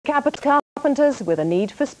Carpenters with a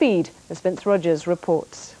need for speed, as Vince Rogers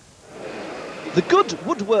reports. The good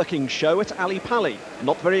woodworking show at Ali Pali.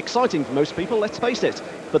 Not very exciting for most people, let's face it.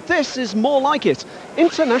 But this is more like it.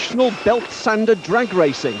 International belt sander drag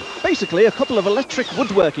racing. Basically a couple of electric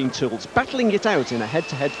woodworking tools battling it out in a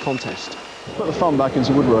head-to-head contest. Put the fun back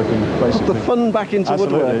into woodworking, basically. Put the fun back into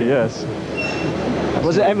woodworking? Yes.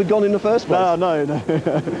 Was it ever gone in the first place? No.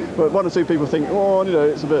 But one or two people think, oh, you know,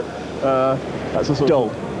 it's a bit, that's a sort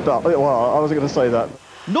dull. Well, I wasn't going to say that.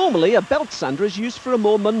 Normally, a belt sander is used for a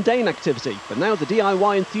more mundane activity, but now the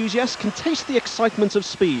DIY enthusiast can taste the excitement of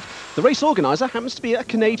speed. The race organiser happens to be a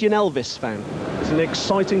Canadian Elvis fan. It's an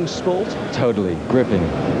exciting sport. Totally. Gripping.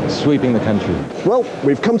 Sweeping the country. Well,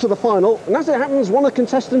 we've come to the final, and as it happens, one of the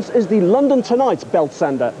contestants is the London Tonight belt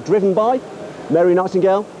sander, driven by Mary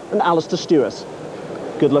Nightingale and Alistair Stewart.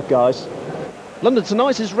 Good luck, guys. London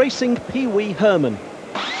Tonight is racing Pee Wee Herman.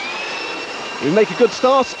 We make a good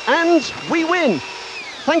start, and we win!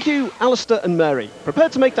 Thank you, Alistair and Mary.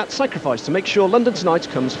 Prepared to make that sacrifice to make sure London Tonight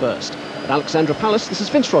comes first. At Alexandra Palace, this is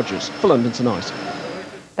Vince Rogers for London Tonight.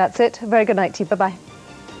 That's it. A very good night to you. Bye-bye.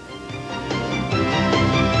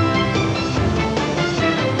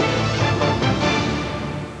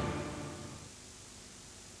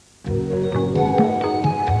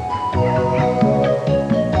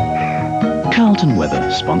 Carlton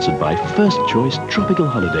weather, sponsored by First Choice Tropical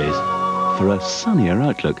Holidays, for a sunnier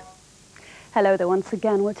outlook. Hello there once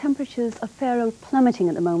again. Well, temperatures are fair old plummeting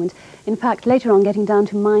at the moment. In fact, later on getting down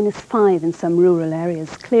to -5 in some rural areas.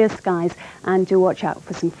 Clear skies, and do watch out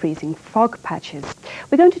for some freezing fog patches.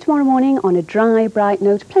 We're going to tomorrow morning on a dry, bright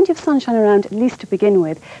note. Plenty of sunshine around, at least to begin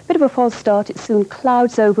with. Bit of a false start. It soon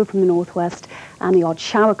clouds over from the northwest, and the odd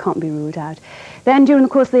shower can't be ruled out. Then, during the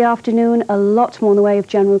course of the afternoon, a lot more in the way of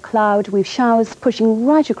general cloud. We've showers pushing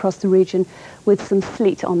right across the region, with some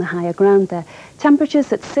sleet on the higher ground there.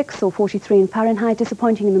 Temperatures at 6 or 43 in Fahrenheit,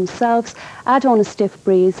 disappointing in themselves. Add on a stiff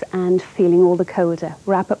breeze and feeling all the colder.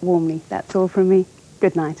 Wrap up warmly. That's all from me.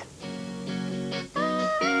 Good night.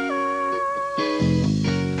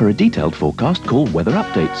 For a detailed forecast, call Weather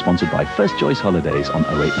Update, sponsored by First Choice Holidays on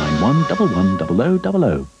 0891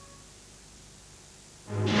 110000.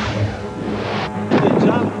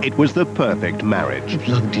 It was the perfect marriage. I've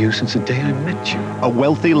loved you since the day I met you. A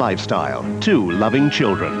wealthy lifestyle, 2 loving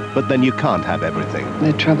children, but then you can't have everything.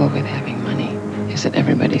 The trouble with having money is that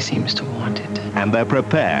everybody seems to want it. And they're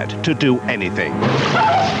prepared to do anything.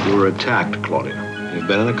 You were attacked, Claudia. You've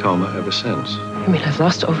been in a coma ever since. You mean I've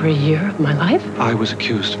lost over a year of my life? I was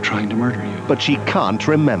accused of trying to murder you. But she can't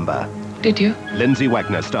remember. Did you? Lindsay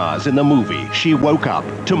Wagner stars in the movie She Woke Up,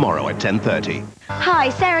 tomorrow at 10:30. Hi,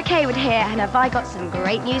 Sarah Kaywood here, and have I got some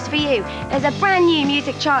great news for you. There's a brand new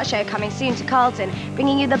music chart show coming soon to Carlton,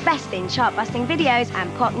 bringing you the best in chart-busting videos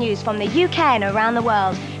and pop news from the UK and around the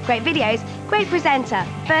world. Great videos, great presenter,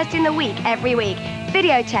 first in the week, every week.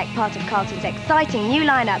 Videotech, part of Carlton's exciting new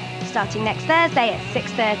lineup, starting next Thursday at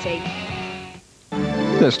 6:30.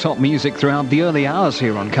 There's top music throughout the early hours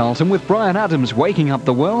here on Carlton, with Brian Adams waking up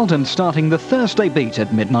the world and starting the Thursday beat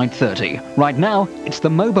at midnight 30. Right now, it's the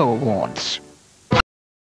MOBO Awards.